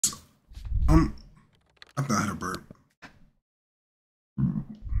Um, I thought I had a burp.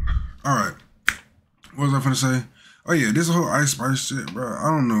 All right. What was I finna say? Oh yeah, this whole Ice Spice shit, bro. I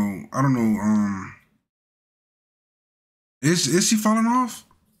don't know. Is she falling off?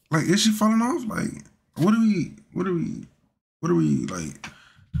 Like, is she falling off? Like, what are we like?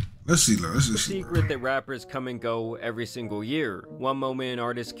 Let's see, let's The just see. secret that rappers come and go every single year. One moment an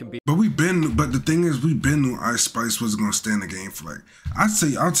artist can be. But but the thing is, we been knew Ice Spice was gonna stay in the game for like, I'll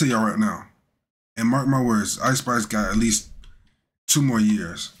tell y'all right now, and mark my words, Ice Spice got at least 2 more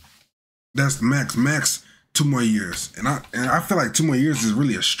years. That's max 2 more years, and I feel like 2 more years is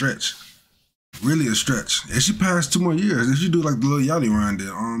really a stretch. Really a stretch. If she passed 2 more years, if you do like the little Yachty run did,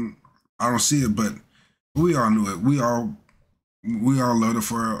 I don't see it, but we all knew it. We all loved her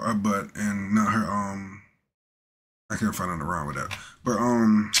for her butt and not her. I can't find nothing wrong with that, but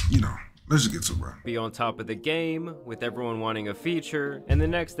you know, let's just get to it, bro. Be on top of the game with everyone wanting a feature, and the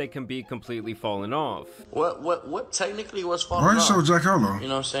next they can be completely falling off. What technically was falling Why you off? so Jack Harlow? You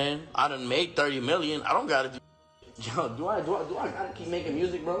know what I'm saying? I done made 30 million. I don't gotta do. Yo, do I gotta keep making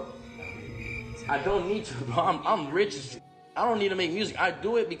music, bro? I don't need to, bro. I'm rich as shit. I don't need to make music. I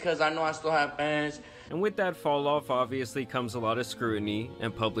do it because I know I still have fans. And with that fall off obviously comes a lot of scrutiny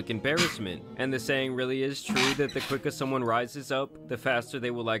and public embarrassment. And the saying really is true that the quicker someone rises up, the faster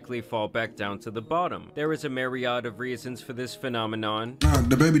they will likely fall back down to the bottom. There is a myriad of reasons for this phenomenon. Nah,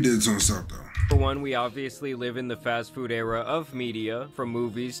 the baby did it to himself though. For one, we obviously live in the fast food era of media, from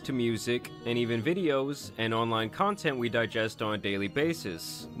movies to music, and even videos and online content we digest on a daily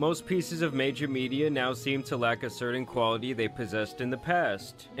basis. Most pieces of major media now seem to lack a certain quality they possessed in the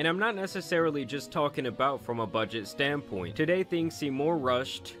past. And I'm not necessarily just talking about from a budget standpoint. Today things seem more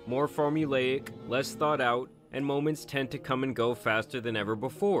rushed, more formulaic, less thought out, and moments tend to come and go faster than ever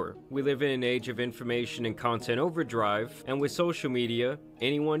before. We live in an age of information and content overdrive, and with social media,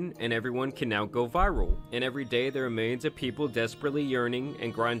 anyone and everyone can now go viral. And every day there are millions of people desperately yearning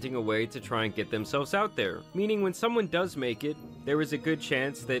and grinding away to try and get themselves out there. Meaning when someone does make it, there is a good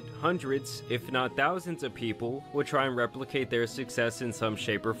chance that hundreds, if not thousands of people will try and replicate their success in some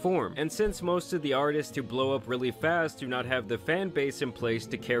shape or form. And since most of the artists who blow up really fast do not have the fan base in place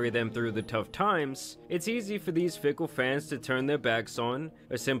to carry them through the tough times, it's easy for these fickle fans to turn their backs on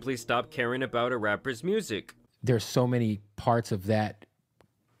or simply stop caring about a rapper's music. There's so many parts of that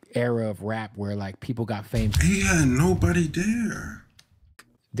era of rap where like people got famous. He had nobody there.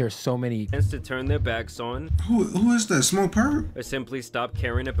 There's so many Fans to turn their backs on Who is that? Smoke Perp? or simply stop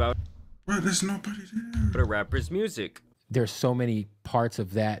caring about Bro, there's nobody there. a rapper's music. there's so many parts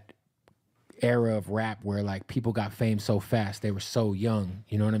of that era of rap where like people got fame so fast, they were so young,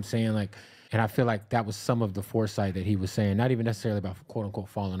 you know what I'm saying? Like, and I feel like that was some of the foresight that he was saying, not even necessarily about quote unquote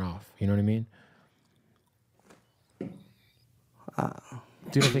falling off, you know what I mean?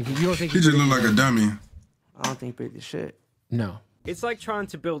 You don't think He just look like a dummy. I don't think he picked the shit. No. It's like trying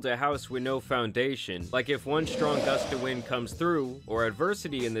to build a house with no foundation. Like if one strong gust of wind comes through, or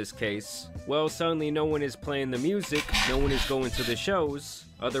adversity in this case, well, suddenly no one is playing the music, no one is going to the shows,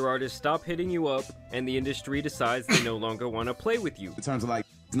 other artists stop hitting you up, and the industry decides they no longer want to play with you. In terms of like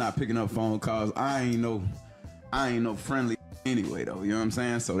not picking up phone calls, I ain't no friendly anyway though, you know what I'm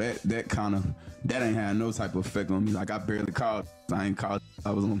saying? So that ain't had no type of effect on me. Like I barely called. I ain't called.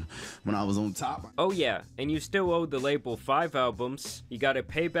 When I was on top. Oh yeah, and you still owe the label 5 albums, you gotta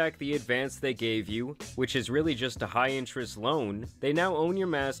pay back the advance they gave you, which is really just a high interest loan. They now own your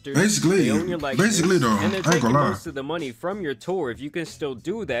masters, Basically, they own your likeness, though, and they're I ain't taking gonna lie. most of the money from your tour, if you can still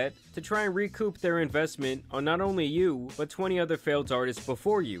do that, to try and recoup their investment on not only you, but 20 other failed artists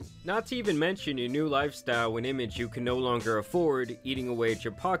before you. Not to even mention your new lifestyle and image you can no longer afford, eating away at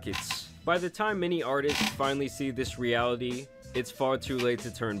your pockets. By the time many artists finally see this reality, it's far too late to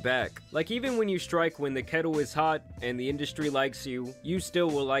turn back. Like even when you strike when the kettle is hot and the industry likes you, you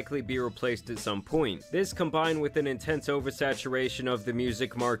still will likely be replaced at some point. This combined with an intense oversaturation of the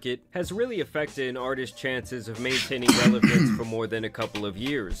music market has really affected an artist's chances of maintaining relevance for more than a couple of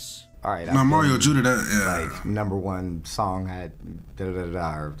years. All right, Now Mario Judah, that yeah. like #1 song had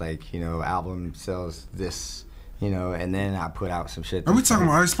or like, you know, album sells this, you know, and then I put out some shit. Are we talking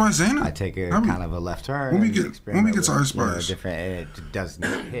about Ice Spice, ain't it? I take a kind of a left turn. When we and get experiment to with, Ice you know, Spice, different, and it does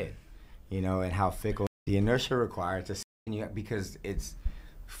not hit, you know, and how fickle the inertia required to, because it's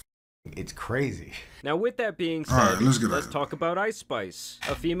crazy. Now with that being said, Alright, let's talk about Ice Spice,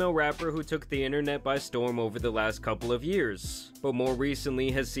 a female rapper who took the internet by storm over the last couple of years, but more recently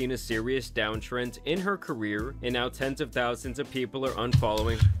has seen a serious downtrend in her career, and now tens of thousands of people are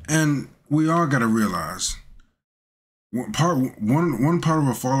unfollowing. And we all gotta realize, one part of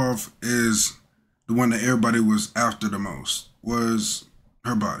a fall off is the one that everybody was after the most, was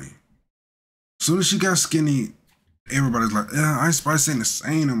her body. Soon as she got skinny, everybody's like, yeah, Ice Spice ain't the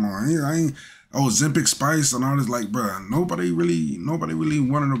same no more. Yeah, I ain't. Oh, Zempic Spice and all this. Like, bruh, nobody really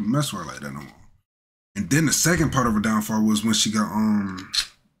wanted to mess with her like that no more. And then the second part of her downfall was when she got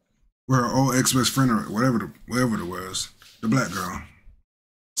where her old ex-best friend or whatever it was, the black girl,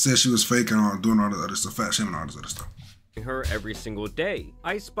 said she was faking or doing all the other stuff, fat shaming all this other stuff. Her every single day.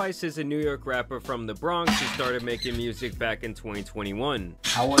 Ice Spice is a New York rapper from the Bronx who started making music back in 2021.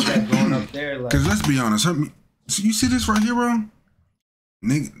 How was that going up there? Like, cause let's be honest, so you see this right here, bro?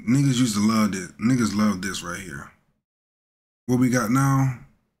 Niggas used to love this. Niggas love this right here. What we got now,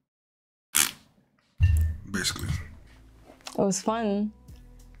 basically. It was fun.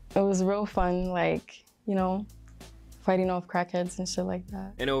 It was real fun, like, you know, fighting off crackheads and shit like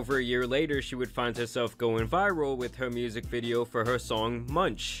that. And over a year later, she would find herself going viral with her music video for her song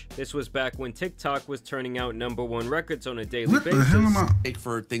Munch. This was back when TikTok was turning out #1 records on a daily basis. What the hell am I? Take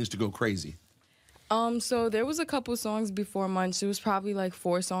for things to go crazy. So there was a couple songs before Munch. It was probably like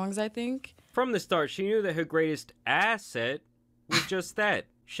 4 songs, I think. From the start, she knew that her greatest asset was just that.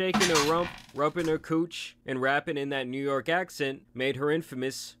 Shaking her rump, rubbing her cooch, and rapping in that New York accent made her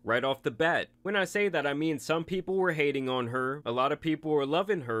infamous right off the bat. When I say that, I mean some people were hating on her, a lot of people were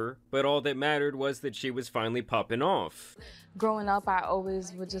loving her, but all that mattered was that she was finally popping off. Growing up, I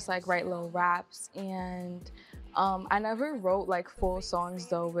always would just like write little raps, and I never wrote like full songs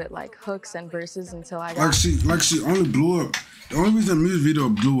though with like hooks and verses until I got... Like she only blew up. The only reason the music video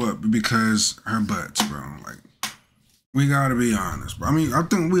blew up because her butts, bro. Like, we gotta be honest, bro. I mean, I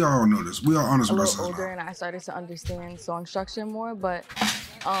think we all know this. We are honest with ourselves. A little older, and I started to understand song structure more, but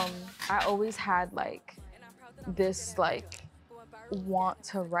I always had like this like want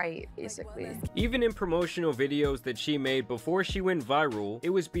to write, basically. Even in promotional videos that she made before she went viral, it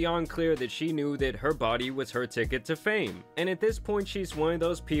was beyond clear that she knew that her body was her ticket to fame. And at this point, she's one of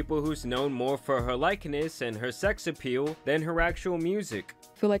those people who's known more for her likeness and her sex appeal than her actual music.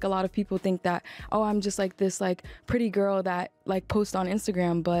 I feel like a lot of people think that, oh, I'm just like this like pretty girl that like posts on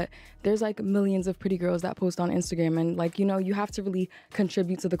Instagram, but there's like millions of pretty girls that post on Instagram, and like, you know, you have to really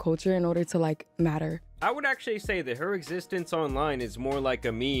contribute to the culture in order to like matter. I would actually say that her existence online is more like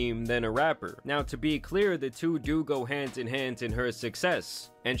a meme than a rapper. Now, to be clear, the two do go hand in hand in her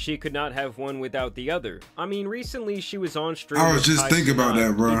success, and she could not have one without the other. I mean, recently she was on stream. I was just thinking about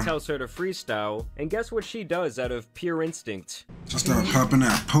that, bro. He tells her to freestyle, and guess what she does out of pure instinct? She started popping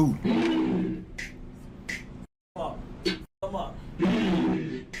that poo.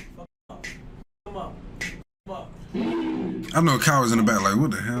 I know Kyle was in the back like,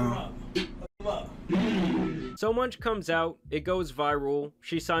 what the hell? So Munch comes out, it goes viral,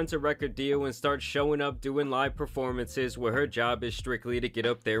 she signs a record deal and starts showing up doing live performances where her job is strictly to get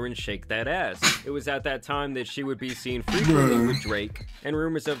up there and shake that ass. It was at that time that she would be seen frequently with Drake, and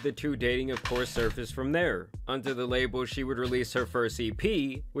rumors of the two dating of course surfaced from there. Under the label, she would release her first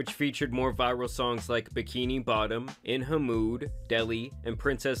EP, which featured more viral songs like Bikini Bottom, In Her Mood, Deli, and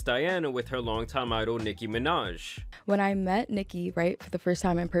Princess Diana with her longtime idol Nicki Minaj. When I met Nicki, right, for the first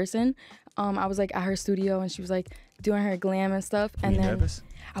time in person, I was like at her studio and she was like doing her glam and stuff. And then nervous?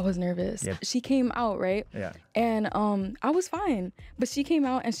 I was nervous. Yep. She came out, right? Yeah. And I was fine. But she came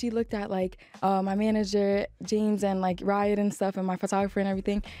out and she looked at like my manager, James, and like Riot and stuff, and my photographer and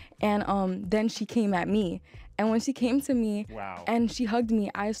everything. And then she came at me. And when she came to me and she hugged me,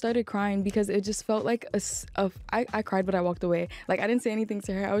 I started crying because it just felt like I cried, but I walked away. Like, I didn't say anything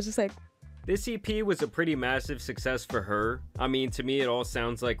to her. I was just like... This EP was a pretty massive success for her. I mean, to me, it all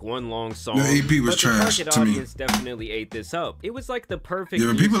sounds like one long song. The EP was but trash the target to me. audience definitely ate this up. It was like the perfect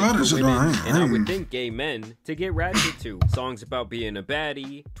Yeah, music people love for this shit, women, though. and I would think gay men, to get ratchet to. Songs about being a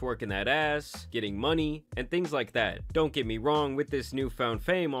baddie, twerking that ass, getting money, and things like that. Don't get me wrong, with this newfound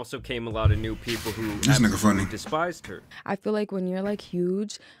fame also came a lot of new people who absolutely despised her. I feel like when you're like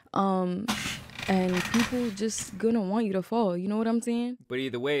huge, and people just gonna want you to fall, you know what I'm saying? But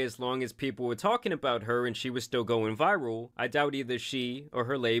either way, as long as people were talking about her and she was still going viral, I doubt either she or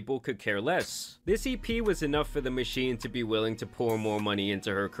her label could care less. This EP was enough for the machine to be willing to pour more money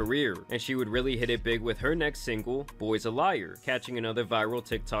into her career, and she would really hit it big with her next single, Boy's a Liar, catching another viral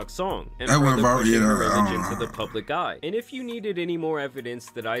TikTok song, and further pushing her image into the public eye. And if you needed any more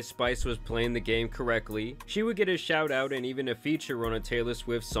evidence that Ice Spice was playing the game correctly, she would get a shout out and even a feature on a Taylor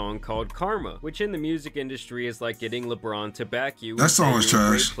Swift song called Karma, which which in the music industry is like getting LeBron to back you. That song was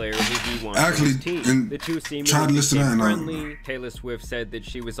trash. Player who he wants Actually, on his team. The two seemingly became friendly. Taylor Swift said that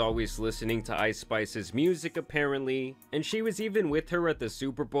she was always listening to Ice Spice's music apparently, and she was even with her at the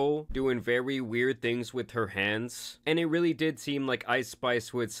Super Bowl doing very weird things with her hands. And it really did seem like Ice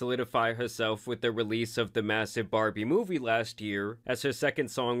Spice would solidify herself with the release of the massive Barbie movie last year, as her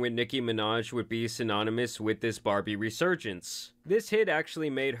second song with Nicki Minaj would be synonymous with this Barbie resurgence. This hit actually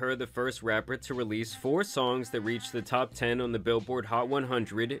made her the first rapper to release 4 songs that reached the top 10 on the Billboard Hot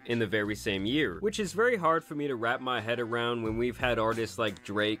 100 in the very same year, which is very hard for me to wrap my head around when we've had artists like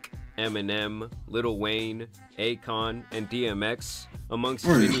Drake, Eminem, Lil Wayne, Akon, and DMX, amongst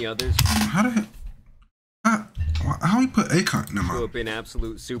many others. How we put Akon? Who have been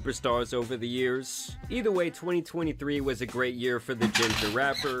absolute superstars over the years. Either way, 2023 was a great year for the Ginger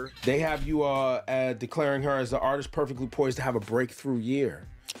rapper. They have you declaring her as the artist perfectly poised to have a breakthrough year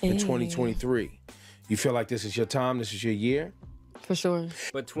in 2023. You feel like this is your time, this is your year? For sure.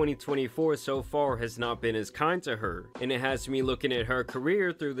 But 2024 so far has not been as kind to her, and it has me looking at her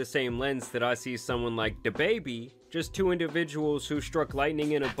career through the same lens that I see someone like DaBaby, just 2 individuals who struck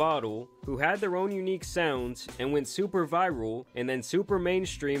lightning in a bottle, who had their own unique sounds, and went super viral, and then super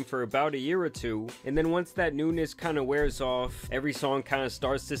mainstream for about a year or 2, and then once that newness kinda wears off, every song kinda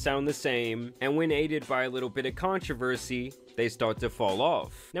starts to sound the same, and when aided by a little bit of controversy, they start to fall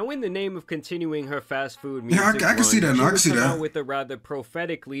off. Now, in the name of continuing her fast food music, I can see that. No, I can see that. Out with a rather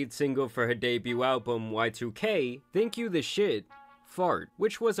prophetic lead single for her debut album Y2K, Thank You the Shit, Fart,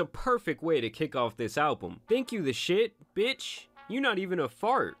 which was a perfect way to kick off this album. Thank you the shit, bitch. You not even a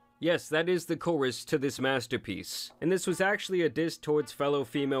fart. Yes, that is the chorus to this masterpiece. And this was actually a diss towards fellow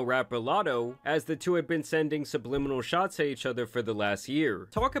female rapper Latto, as the two had been sending subliminal shots at each other for the last year.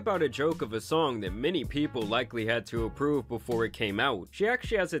 Talk about a joke of a song that many people likely had to approve before it came out. She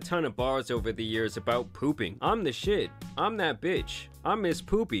actually has a ton of bars over the years about pooping. I'm the shit. I'm that bitch. I'm Miss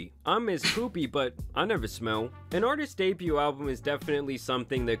Poopy. I'm Miss Poopy, but I never smell. An artist's debut album is definitely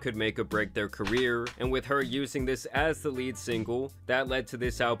something that could make or break their career, and with her using this as the lead single, that led to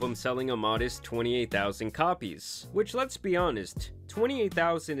this album selling a modest 28,000 copies. Which, let's be honest,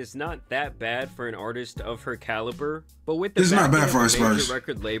 28,000 is not that bad for an artist of her caliber, but with the fact that it's a major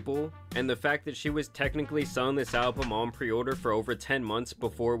record label, and the fact that she was technically selling this album on pre-order for over 10 months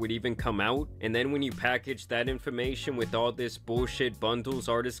before it would even come out, and then when you package that information with all this bullshit bundles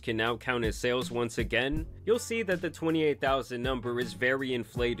artists can now count as sales once again, you'll see that the 28,000 number is very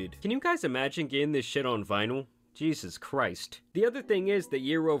inflated. Can you guys imagine getting this shit on vinyl? Jesus Christ. The other thing is that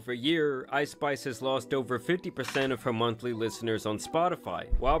year over year, Ice Spice has lost over 50% of her monthly listeners on Spotify,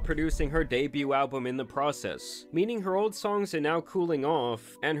 while producing her debut album in the process, meaning her old songs are now cooling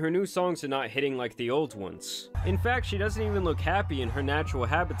off, and her new songs are not hitting like the old ones. In fact, she doesn't even look happy in her natural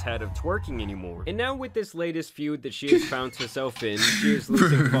habitat of twerking anymore. And now with this latest feud that she has found herself in, she is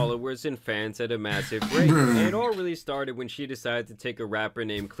losing followers and fans at a massive rate. And it all really started when she decided to take a rapper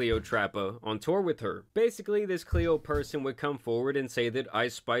named Cleo Trappa on tour with her. Basically, this Cleo person would come forward and say that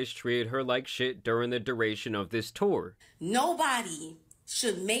Ice Spice treated her like shit during the duration of this tour. Nobody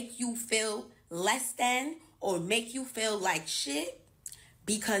should make you feel less than or make you feel like shit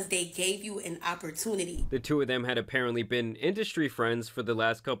because they gave you an opportunity. The two of them had apparently been industry friends for the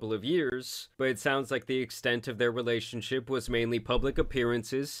last couple of years, but it sounds like the extent of their relationship was mainly public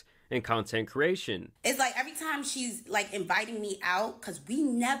appearances and content creation. It's like every time she's like inviting me out, because we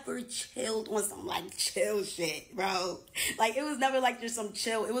never chilled on some like chill shit, bro. Like it was never like just some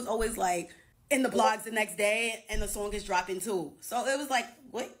chill. It was always like in the blogs the next day and the song is dropping too. So it was like,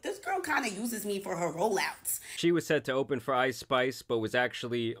 what? This girl kind of uses me for her rollouts. She was set to open for Ice Spice, but was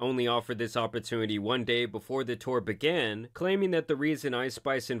actually only offered this opportunity one day before the tour began, claiming that the reason Ice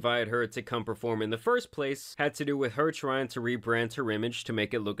Spice invited her to come perform in the first place had to do with her trying to rebrand her image to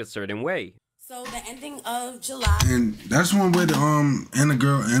make it look a certain way. So the ending of July. And that's one way to end a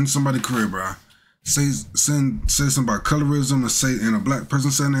girl and somebody's career, bro. Say something about colorism and a black person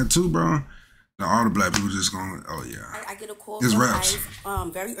saying that too, bro. All the black people just going, oh yeah. I get a call it's from raps. Ice,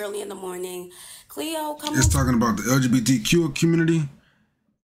 very early in the morning. Cleo, come It's talking about the LGBTQ community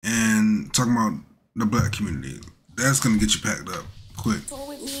and talking about the black community. That's gonna get you packed up quick. Tour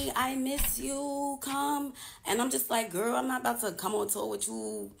with me, I miss you, come. And I'm just like, girl, I'm not about to come on tour with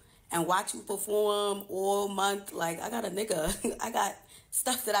you and watch you perform all month. Like, I got a nigga. I got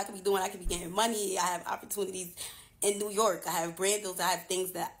stuff that I could be doing. I could be getting money. I have opportunities in New York. I have brand deals. I have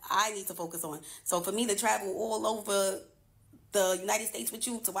things that I need to focus on. So for me to travel all over the United States with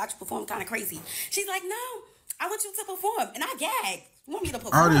you to watch you perform kind of crazy. She's like, no, I want you to perform. And I gagged. You want me to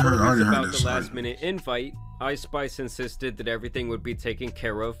perform? I already heard about this. The last minute invite, Ice Spice insisted that everything would be taken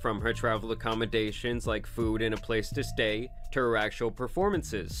care of, from her travel accommodations like food and a place to stay, to her actual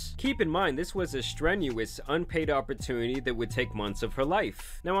performances. Keep in mind, this was a strenuous, unpaid opportunity that would take months of her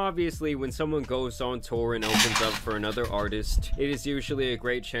life. Now obviously, when someone goes on tour and opens up for another artist, it is usually a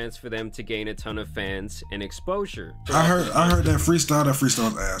great chance for them to gain a ton of fans and exposure. I heard that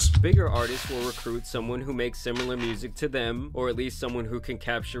freestyle's ass. Bigger artists will recruit someone who makes similar music to them, or at least someone who can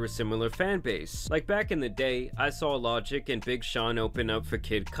capture a similar fan base. Like back in the day, I saw Logic and Big Sean open up for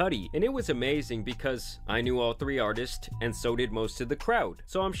Kid Cudi, and it was amazing because I knew all three artists, and so did most of the crowd.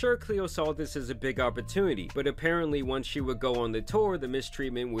 So I'm sure Cleo saw this as a big opportunity, but apparently once she would go on the tour, the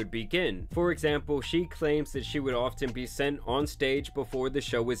mistreatment would begin. For example, she claims that she would often be sent on stage before the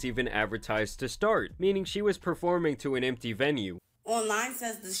show was even advertised to start, meaning she was performing to an empty venue. Online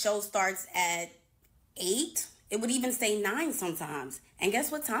says the show starts at 8. It would even say 9 sometimes. And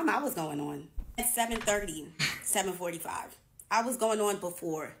guess what time I was going on? At 7:30, 7:45. I was going on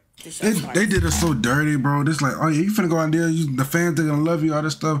before the show started. They did it so dirty, bro. It's like, oh yeah, you finna go out there, the fans, they're gonna love you, all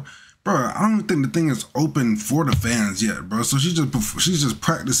this stuff. Bro, I don't think the thing is open for the fans yet, bro. So she's just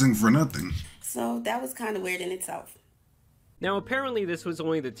practicing for nothing. So that was kind of weird in itself. Now apparently this was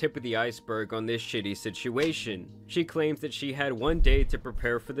only the tip of the iceberg on this shitty situation. She claims that she had one day to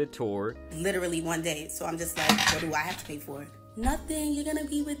prepare for the tour. Literally one day. So I'm just like, what do I have to pay for? Nothing. You're gonna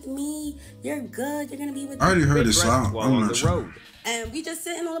be with me. You're good. You're gonna be with me. I already heard this song. While on the road. And we just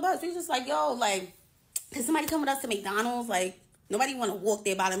sitting on the bus. We just like, yo, like, can somebody come with us to McDonald's? Like, nobody want to walk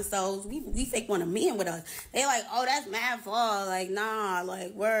there by themselves. We fake want a man with us. They like, oh, that's mad far. Like, nah,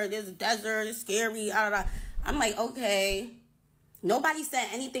 like, word, there's a desert, it's scary. I'm like, okay. Nobody said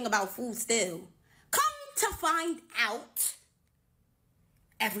anything about food still. Come to find out,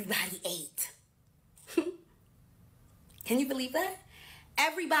 everybody ate. Can you believe that?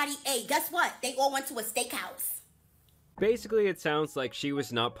 Everybody ate. Guess what? They all went to a steakhouse. Basically, it sounds like she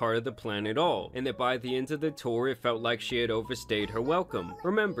was not part of the plan at all, and that by the end of the tour, it felt like she had overstayed her welcome.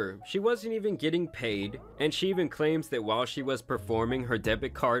 Remember, she wasn't even getting paid, and she even claims that while she was performing, her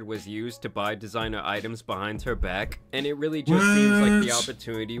debit card was used to buy designer items behind her back, and it really just seems like the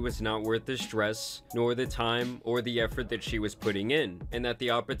opportunity was not worth the stress, nor the time, or the effort that she was putting in, and that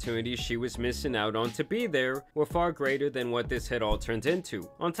the opportunities she was missing out on to be there were far greater than what this had all turned into.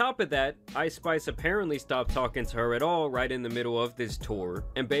 On top of that, Ice Spice apparently stopped talking to her at all right in the middle of this tour,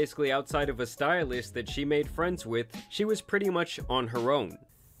 and basically outside of a stylist that she made friends with, she was pretty much on her own.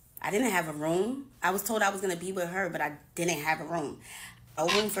 I didn't have a room. I was told I was going to be with her, but I didn't have a room. No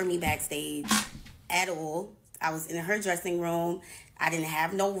room for me backstage at all. I was in her dressing room. I didn't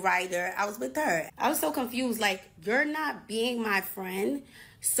have no writer. I was with her. I was so confused. Like, you're not being my friend,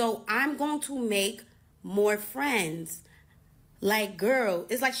 so I'm going to make more friends. Like, girl,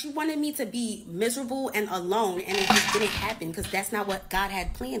 it's like she wanted me to be miserable and alone, and it just didn't happen because that's not what God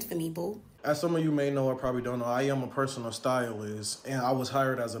had planned for me, boo. As some of you may know or probably don't know, I am a personal stylist, and I was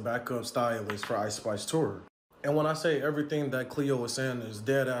hired as a backup stylist for Ice Spice Tour. And when I say everything that Cleo was saying is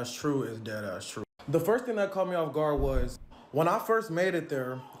dead ass true, is dead ass true. The first thing that caught me off guard was when I first made it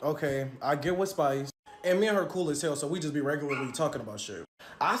there, okay, I get with Spice, and me and her cool as hell, so we just be regularly talking about shit.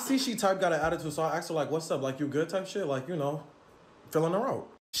 I see she type got an attitude, so I asked her, like, what's up? Like, you good type shit? Like, you know, filling her out.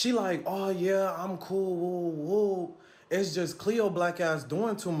 She like, oh yeah, I'm cool, woo, woo. It's just Cleo black ass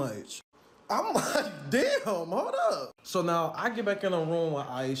doing too much. I'm like, damn, hold up. So now I get back in the room with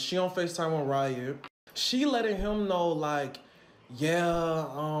Ice. She on FaceTime with Riot. She letting him know like,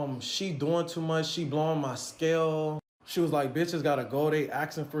 yeah, she doing too much. She blowing my scale. She was like, bitches gotta go. They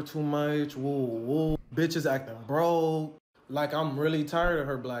asking for too much. Woo, woo. Bitches acting broke. Like, I'm really tired of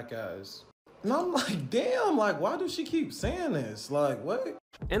her black ass. And I'm like, damn, like, why does she keep saying this? Like, what?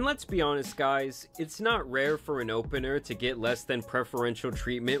 And let's be honest, guys, it's not rare for an opener to get less than preferential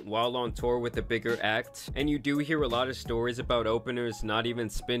treatment while on tour with a bigger act, and you do hear a lot of stories about openers not even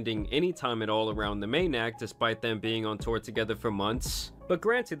spending any time at all around the main act despite them being on tour together for months. But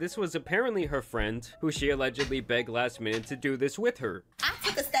granted, this was apparently her friend, who she allegedly begged last minute to do this with her. I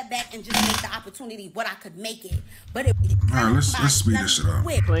took a step back and just made the opportunity what I could make it. But it Alright, let's speed this shit up.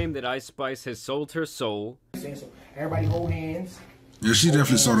 Claimed that Ice Spice has sold her soul. Everybody hold hands. Yeah, she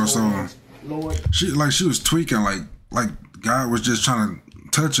definitely sold her soul. She was tweaking like God was just trying to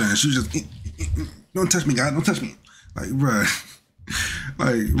touch her, and she was just don't touch me, God, don't touch me. Like, bruh.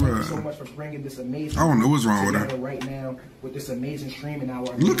 Like, bruh. Thank you so much for bringing this amazing. I don't know what's wrong with her right now with this amazing stream and our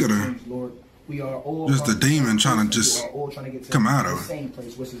look at her. Lord, we are all just a demon trying to just come out of her. Same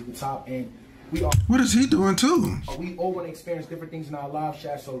place, which is the top, and we are. What is he doing too? We all want to experience different things in our live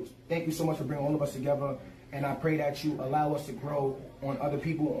chat. So thank you so much for bringing all of us together. And I pray that you allow us to grow on other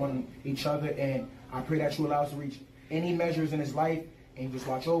people, on each other. And I pray that you allow us to reach any measures in this life. And you just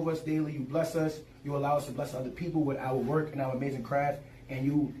watch over us daily. You bless us. You allow us to bless other people with our work and our amazing craft. And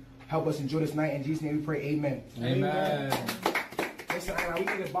you help us enjoy this night. In Jesus' name we pray, amen. Amen.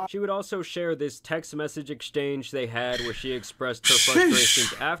 She would also share this text message exchange they had where she expressed her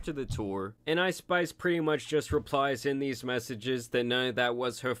frustrations after the tour, and Ice Spice pretty much just replies in these messages that none of that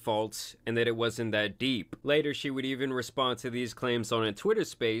was her fault and that it wasn't that deep. Later, she would even respond to these claims on a Twitter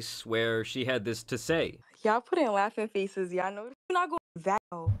space where she had this to say. Y'all put in laughing faces. Y'all know it's not going that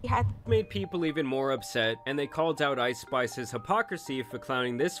low. He had made people even more upset, and they called out Ice Spice's hypocrisy for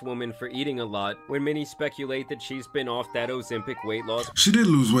clowning this woman for eating a lot, when many speculate that she's been off that Ozempic weight loss. She did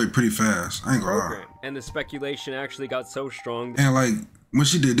lose weight pretty fast. I ain't gonna lie. And the speculation actually got so strong. And like when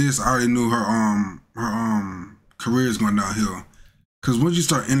she did this, I already knew her career is going downhill. Cause once you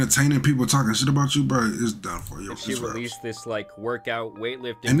start entertaining people talking shit about you, bro, it's done for you. She released this like workout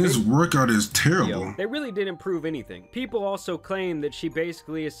weightlifting, and this workout is terrible. They really didn't prove anything. People also claim that she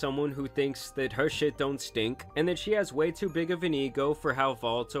basically is someone who thinks that her shit don't stink, and that she has way too big of an ego for how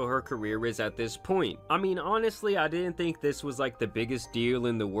volatile her career is at this point. I mean, honestly, I didn't think this was like the biggest deal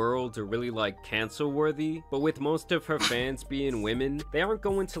in the world or really like cancel worthy, but with most of her fans being women, they aren't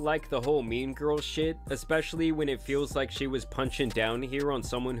going to like the whole Mean Girl shit, especially when it feels like she was punching down here on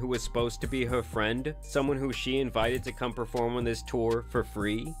someone who was supposed to be her friend, someone who she invited to come perform on this tour for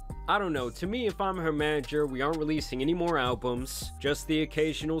free. I don't know, to me, if I'm her manager, we aren't releasing any more albums, just the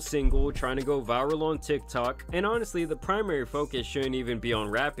occasional single trying to go viral on TikTok, and honestly, the primary focus shouldn't even be on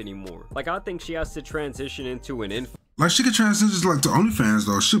rap anymore. Like, I think she has to transition into an Like, she could transition like to OnlyFans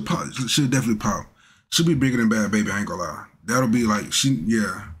though. She'll pop, she'll definitely pop. She'll be bigger than Bad Baby, I ain't gonna lie. That'll be like,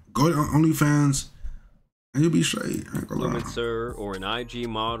 go to OnlyFans, and you'll be straight. Influencer or an IG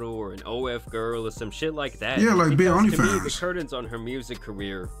model or an OF girl or some shit like that. Yeah, like be on to me, OnlyFans. the curtains on her music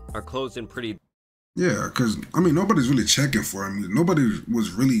career are closing pretty. Yeah, because, I mean, nobody's really checking for her music. Nobody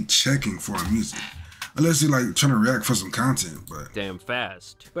was really checking for her music. Unless you're like trying to react for some content, but damn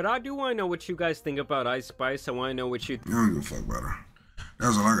fast. But I do want to know what you guys think about Ice Spice. I want to know what you I don't give a fuck about her.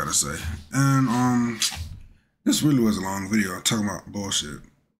 That's all I gotta say. And this really was a long video talking about bullshit.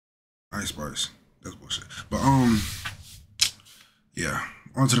 Ice Spice. That's bullshit. But yeah,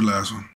 on to the last one.